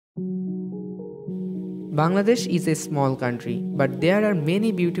Bangladesh is a small country, but there are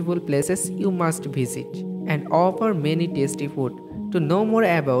many beautiful places you must visit and offer many tasty food. To know more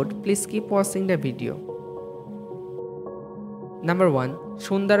about, please keep watching the video. Number 1.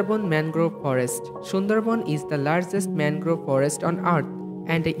 Sundarban Mangrove Forest. Sundarban is the largest mangrove forest on earth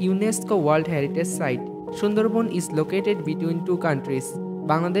and a UNESCO World Heritage Site. Sundarban is located between two countries,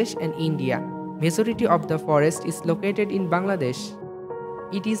 Bangladesh and India. Majority of the forest is located in Bangladesh.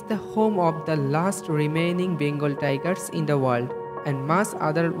 It is the home of the last remaining Bengal tigers in the world and much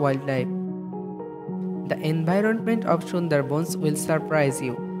other wildlife. The environment of Sundarbans will surprise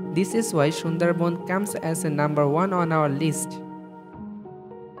you. This is why Sundarban comes as a number 1 on our list.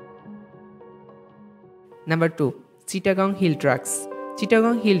 Number 2. Chittagong Hill Tracts.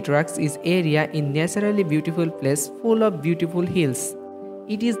 Chittagong Hill Tracts is area in naturally beautiful place full of beautiful hills.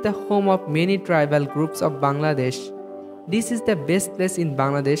 It is the home of many tribal groups of Bangladesh. This is the best place in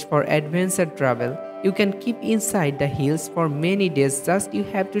Bangladesh for adventure travel. You can keep inside the hills for many days, just you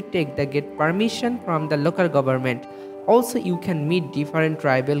have to get permission from the local government. Also, you can meet different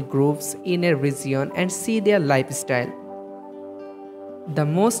tribal groups in a region and see their lifestyle. The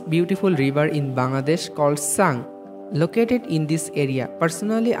most beautiful river in Bangladesh called Sang, located in this area.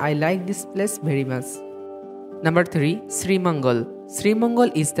 Personally, I like this place very much. Number 3. Sri Mangal. Sri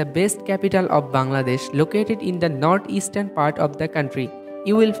Mangal is the best capital of Bangladesh, located in the northeastern part of the country.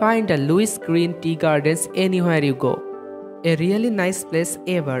 You will find the Louis Green tea gardens anywhere you go. A really nice place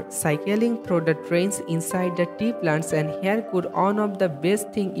ever. Cycling through the trains inside the tea plants and here could one of the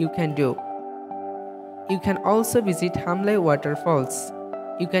best thing you can do. You can also visit Hamlay waterfalls.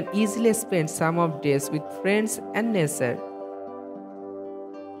 You can easily spend some of days with friends and nature.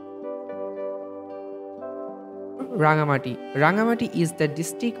 Rangamati. Rangamati is the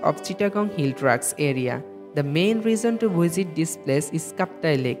district of Chittagong Hill Tracts area. The main reason to visit this place is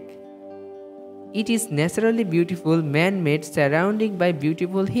Kaptai Lake. It is naturally beautiful, man-made, surrounded by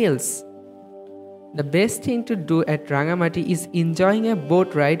beautiful hills. The best thing to do at Rangamati is enjoying a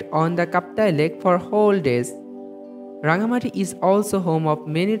boat ride on the Kaptai Lake for whole days. Rangamati is also home of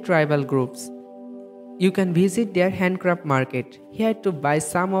many tribal groups. You can visit their handcraft market here to buy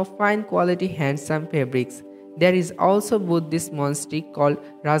some of fine quality handsome fabrics. There is also Buddhist monastery called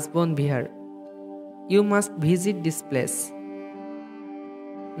Rajbon Vihar. You must visit this place.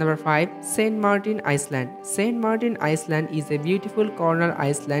 Number 5. Saint Martin Island. Saint Martin Island is a beautiful corner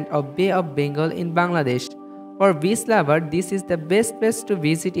island of Bay of Bengal in Bangladesh. For beach lover, this is the best place to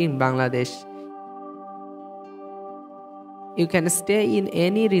visit in Bangladesh. You can stay in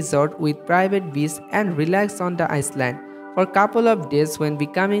any resort with private beach and relax on the island for a couple of days when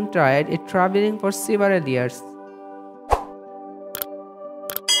becoming tired of traveling for several years.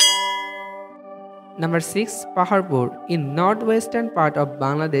 Number 6. Paharpur. In northwestern part of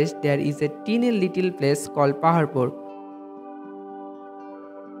Bangladesh, there is a teeny little place called Paharpur,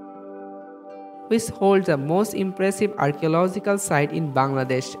 which holds the most impressive archaeological site in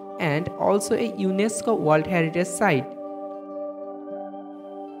Bangladesh and also a UNESCO World Heritage Site.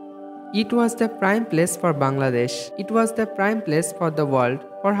 It was the prime place for Bangladesh. It was the prime place for the world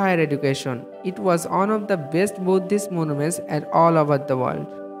for higher education. It was one of the best Buddhist monuments at all over the world.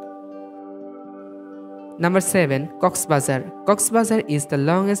 Number 7. Cox's Bazar. Cox's Bazar is the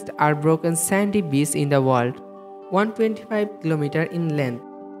longest unbroken sandy beach in the world, 125 km in length.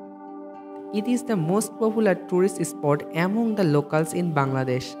 It is the most popular tourist spot among the locals in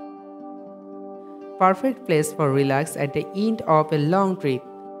Bangladesh. Perfect place for relax at the end of a long trip.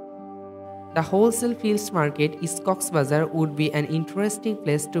 The wholesale fields market is Cox's Bazar would be an interesting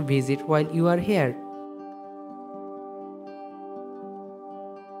place to visit while you are here.